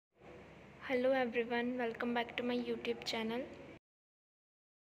Hello everyone, welcome back to my YouTube channel.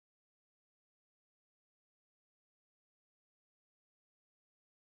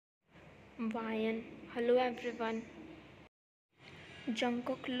 Vian, hello everyone.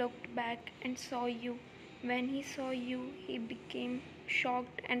 Jungkook looked back and saw you. When he saw you, he became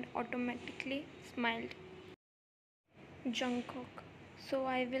shocked and automatically smiled. Jungkook, so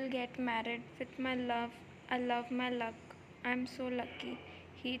I will get married with my love. I love my luck. I'm so lucky,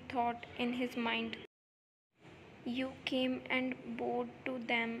 he thought in his mind. You came and bowed to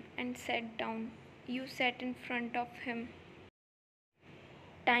them and sat down. You sat in front of him.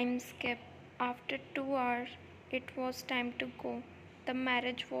 Time skip. After 2 hours, it was time to go. The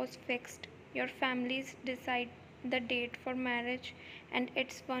marriage was fixed. Your families decide the date for marriage, and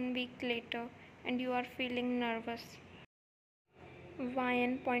it's 1 week later, and you are feeling nervous.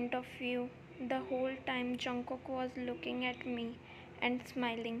 Vian point of view. The whole time Jungkook was looking at me and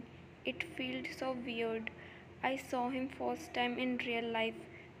smiling. It felt so weird. I saw him first time in real life,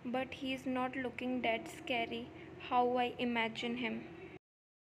 but he is not looking that scary how I imagine him.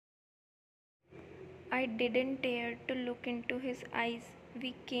 I didn't dare to look into his eyes.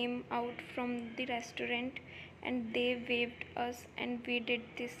 We came out from the restaurant and they waved us and we did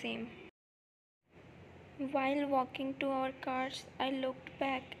the same. While walking to our cars, I looked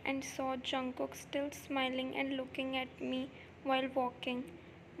back and saw Jungkook still smiling and looking at me while walking.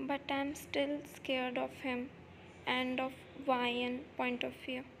 But I'm still scared of him and of Vian point of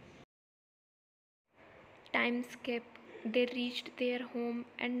view. Time skip. They reached their home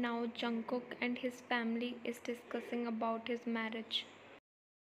and now Jungkook and his family is discussing about his marriage.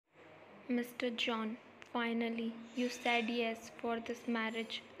 Mr. John, finally, you said yes for this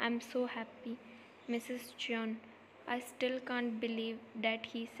marriage. I'm so happy. Mrs. Jeon, I still can't believe that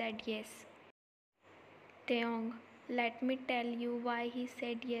he said yes. Taeyong, let me tell you why he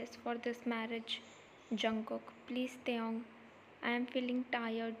said yes for this marriage. Jungkook, please Taeyong, I am feeling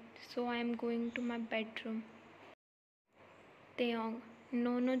tired, so I am going to my bedroom. Taeyong,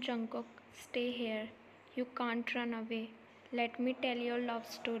 no Jungkook, stay here. You can't run away. Let me tell your love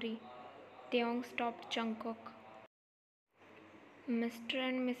story. Taeyong stopped Jungkook. Mr.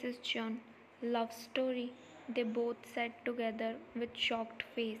 and Mrs. Jeon, love story, they both said together with shocked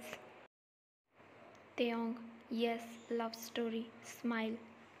face. Taeyong, yes, love story, smile.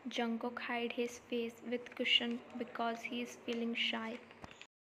 Jungkook hid his face with cushion because he is feeling shy.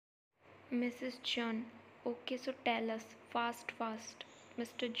 Mrs. Jeon, okay, so tell us, fast.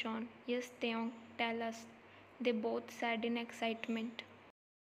 Mr. John, yes, Taeyong, tell us. They both said in excitement.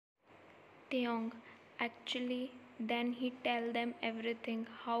 Taeyong, actually, then he tell them everything,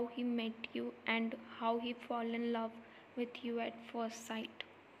 how he met you and how he fall in love with you at first sight.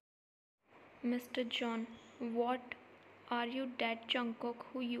 Mr. John, what? Are you that Jungkook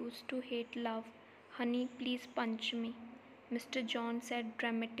who used to hate love? Honey, please punch me. Mr. John said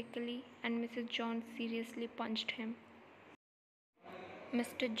dramatically and Mrs. John seriously punched him.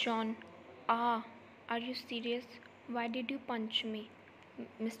 Mr. John, ah, are you serious? Why did you punch me?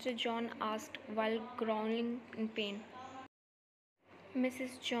 Mr. John asked while growling in pain.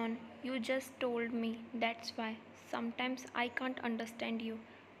 Mrs. John, you just told me, that's why. Sometimes I can't understand you.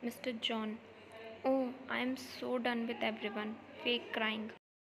 Mr. John, oh, I am so done with everyone. Fake crying.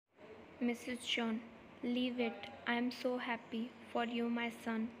 Mrs. John, leave it. I am so happy for you, my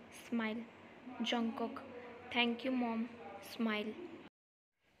son. Smile. Jungkook, thank you, mom. Smile.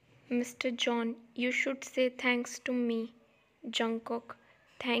 Mr. John, you should say thanks to me. Jungkook,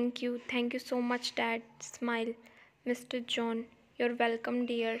 thank you so much, Dad. Smile. Mr. John, you're welcome,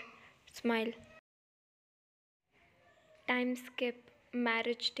 dear. Smile. Time skip.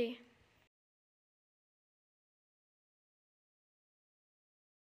 Marriage day.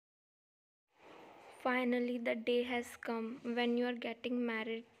 Finally, the day has come when you are getting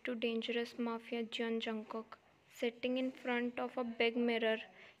married to dangerous mafia Jeon Jungkook. Sitting in front of a big mirror,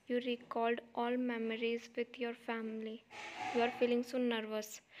 you recalled all memories with your family. You are feeling so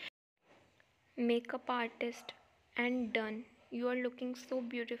nervous. Makeup artist and done. You are looking so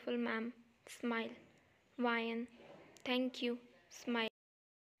beautiful, ma'am. Smile. Vian, thank you. Smile.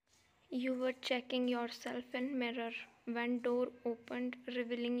 You were checking yourself in mirror when door opened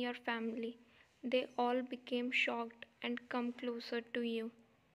revealing your family. They all became shocked and come closer to you.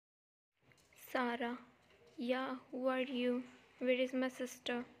 Sarah, yeah, who are you? Where is my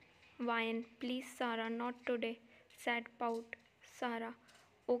sister? Vian, please Sarah, not today. Sad pout. Sarah,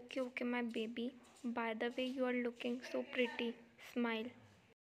 okay, my baby. By the way, you are looking so pretty. Smile.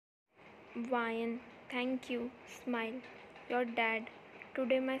 Vian, thank you. Smile. Your dad.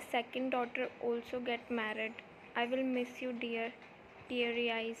 Today my second daughter also get married. I will miss you, dear.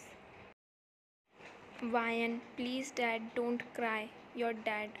 Teary eyes. Ryan, please dad, don't cry. Your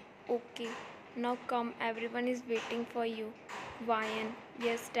dad. Okay. Now come, everyone is waiting for you. Ryan,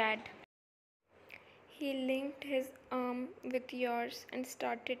 yes dad. He linked his arm with yours and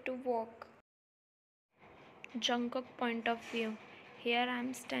started to walk. Jungkook point of view. Here I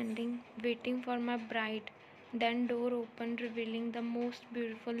am standing, waiting for my bride. Then door opened, revealing the most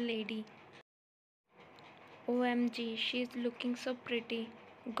beautiful lady. OMG, she is looking so pretty.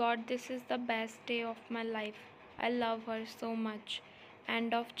 God, this is the best day of my life. I love her so much.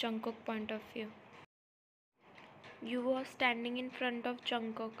 End of Jungkook point of view. You were standing in front of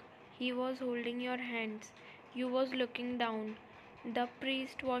Jungkook. He was holding your hands. You was looking down. The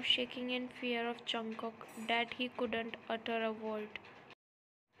priest was shaking in fear of Jungkook that he couldn't utter a word.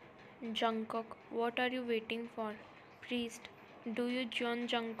 Jungkook, what are you waiting for? Priest, do you Jeon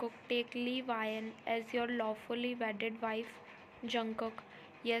Jungkook take Lee Ryan as your lawfully wedded wife? Jungkook,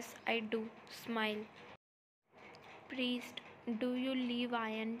 yes I do. Smile. Priest, do you Lee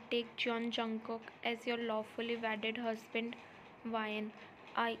Ryan take Jeon Jungkook as your lawfully wedded husband? Ryan,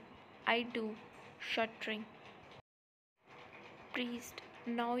 I do. Shuddering. Priest,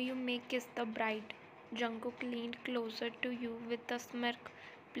 now you may kiss the bride. Jungkook leaned closer to you with a smirk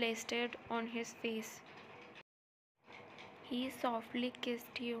plastered on his face. He softly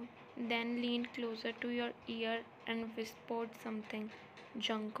kissed you, then leaned closer to your ear and whispered something.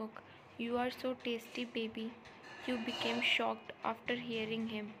 Jungkook, you are so tasty, baby. You became shocked after hearing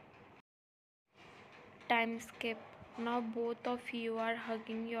him. Time skip. Now both of you are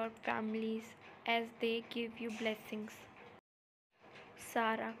hugging your families as they give you blessings.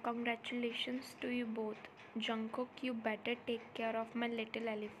 Sarah, congratulations to you both. Jungkook, you better take care of my little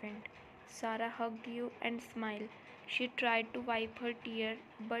elephant. Sarah hugged you and smiled. She tried to wipe her tear,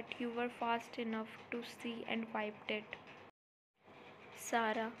 but you were fast enough to see and wiped it.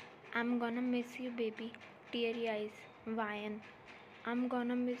 Sarah, I'm gonna miss you, baby. Teary eyes. Ryan, I'm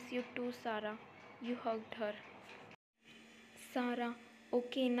gonna miss you too, Sarah. You hugged her. Sarah,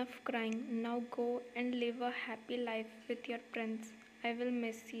 okay, enough crying. Now go and live a happy life with your prince. I will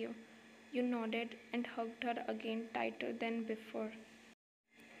miss you. You nodded and hugged her again tighter than before.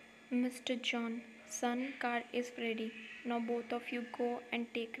 Mr. John, son, car is ready. Now both of you go and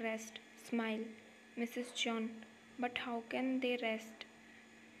take rest. Smile. Mrs. John, but how can they rest?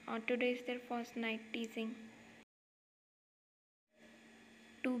 Today is their first night teasing.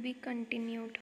 To be continued.